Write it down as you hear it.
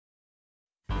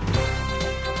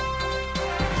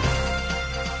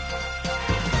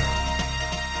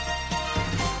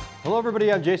Hello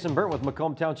everybody, I'm Jason Burnt with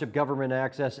Macomb Township Government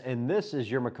Access, and this is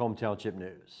your Macomb Township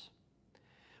News.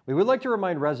 We would like to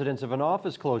remind residents of an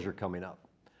office closure coming up.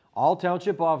 All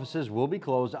township offices will be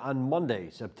closed on Monday,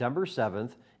 September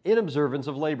 7th, in observance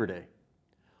of Labor Day.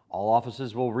 All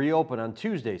offices will reopen on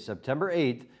Tuesday, September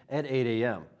 8th at 8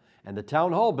 a.m., and the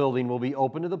Town Hall building will be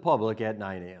open to the public at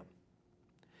 9 a.m.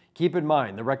 Keep in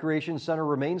mind, the Recreation Center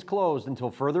remains closed until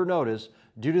further notice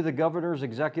due to the Governor's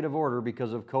executive order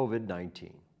because of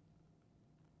COVID-19.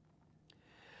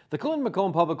 The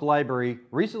Clinton-Macomb Public Library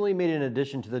recently made an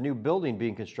addition to the new building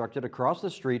being constructed across the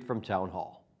street from Town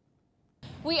Hall.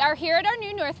 We are here at our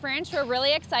new North Branch. We're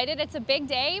really excited. It's a big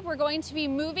day. We're going to be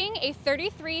moving a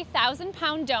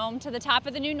 33,000-pound dome to the top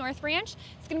of the new North Branch.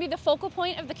 It's going to be the focal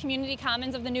point of the community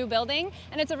commons of the new building,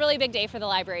 and it's a really big day for the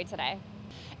library today.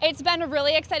 It's been a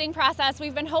really exciting process.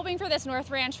 We've been hoping for this North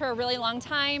Branch for a really long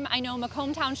time. I know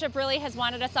Macomb Township really has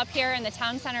wanted us up here in the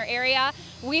town center area.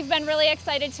 We've been really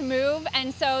excited to move,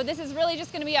 and so this is really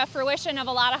just going to be a fruition of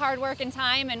a lot of hard work and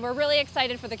time, and we're really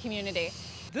excited for the community.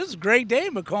 This is a great day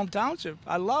in Macomb Township.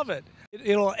 I love it.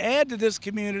 It'll add to this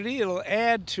community. It'll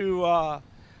add to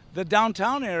the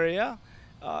downtown area.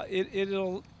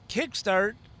 It'll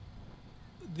kickstart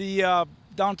the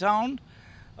downtown.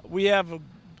 We have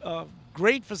a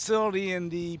great facility in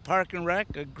the Park and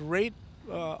Rec, a great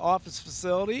office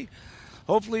facility.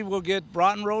 Hopefully we'll get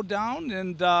Broughton Road down,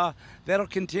 and that'll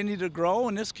continue to grow,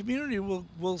 and this community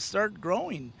will start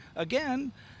growing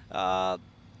again.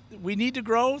 We need the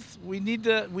growth. We need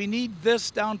this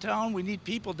downtown. We need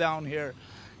people down here,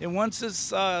 and once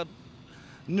this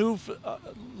new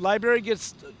library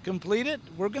gets completed,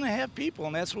 we're going to have people,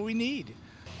 and that's what we need.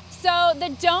 So the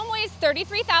dome weighs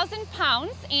 33,000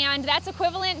 pounds, and that's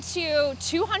equivalent to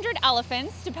 200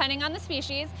 elephants, depending on the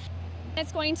species.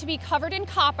 It's going to be covered in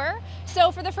copper.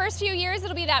 So for the first few years,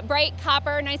 it'll be that bright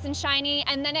copper, nice and shiny,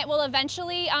 and then it will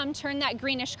eventually turn that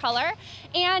greenish color.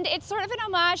 And it's sort of an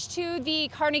homage to the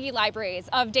Carnegie libraries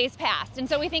of days past. And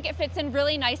so we think it fits in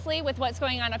really nicely with what's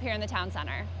going on up here in the town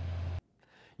center.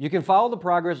 You can follow the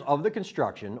progress of the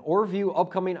construction or view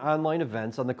upcoming online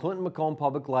events on the Clinton-Macomb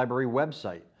Public Library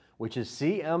website, which is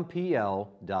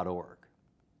cmpl.org.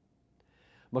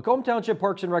 Macomb Township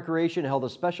Parks and Recreation held a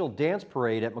special dance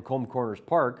parade at Macomb Corners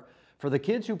Park for the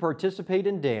kids who participate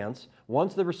in dance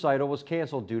once the recital was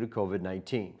canceled due to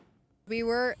COVID-19. We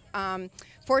were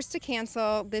forced to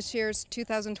cancel this year's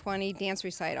 2020 dance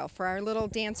recital for our little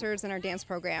dancers in our dance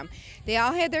program. They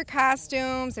all had their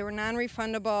costumes, they were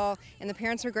non-refundable, and the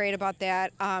parents were great about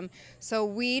that. So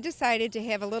we decided to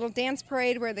have a little dance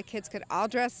parade where the kids could all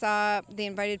dress up. They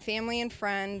invited family and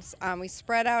friends. We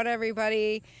spread out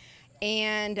everybody,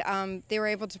 and they were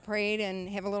able to parade and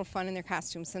have a little fun in their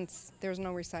costumes since there was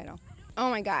no recital. Oh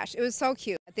my gosh, it was so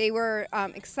cute. They were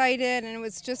excited, and it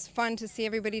was just fun to see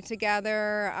everybody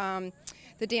together.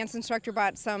 The dance instructor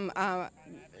brought some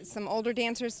older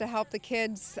dancers to help the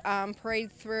kids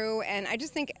parade through, and I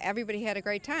just think everybody had a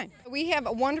great time. We have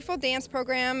a wonderful dance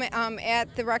program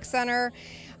at the rec center.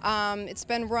 It's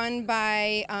been run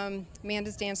by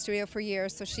Amanda's Dance Studio for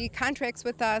years, so she contracts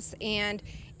with us, and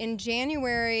in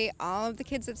January, all of the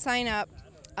kids that sign up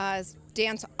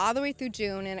dance all the way through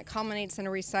June, and it culminates in a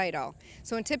recital.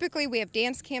 So typically we have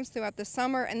dance camps throughout the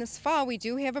summer, and this fall we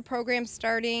do have a program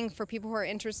starting for people who are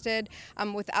interested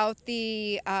without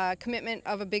the commitment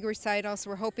of a big recital.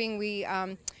 So we're hoping we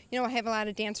have a lot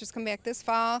of dancers come back this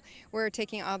fall. We're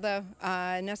taking all the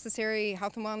necessary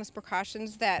health and wellness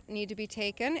precautions that need to be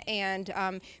taken, and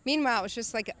meanwhile it was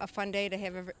just like a fun day to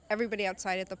have everybody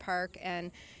outside at the park,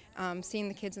 and seeing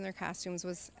the kids in their costumes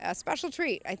was a special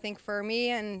treat, I think, for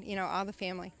me and all the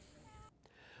family.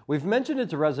 We've mentioned it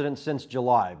to residents since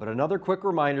July, but another quick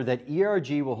reminder that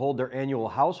ERG will hold their annual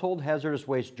Household Hazardous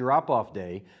Waste Drop-Off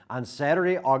Day on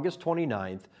Saturday, August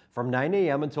 29th from 9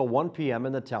 a.m. until 1 p.m.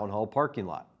 in the Town Hall parking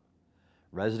lot.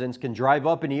 Residents can drive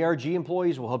up, and ERG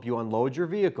employees will help you unload your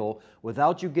vehicle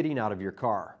without you getting out of your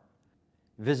car.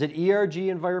 Visit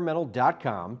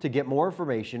ergenvironmental.com to get more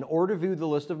information or to view the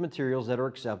list of materials that are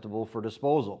acceptable for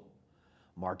disposal.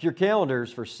 Mark your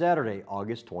calendars for Saturday,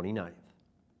 August 29th.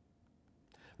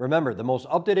 Remember, the most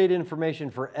up-to-date information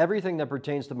for everything that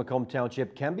pertains to Macomb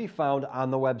Township can be found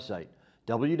on the website,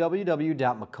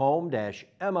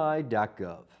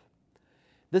 www.macomb-mi.gov.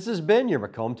 This has been your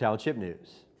Macomb Township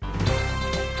News.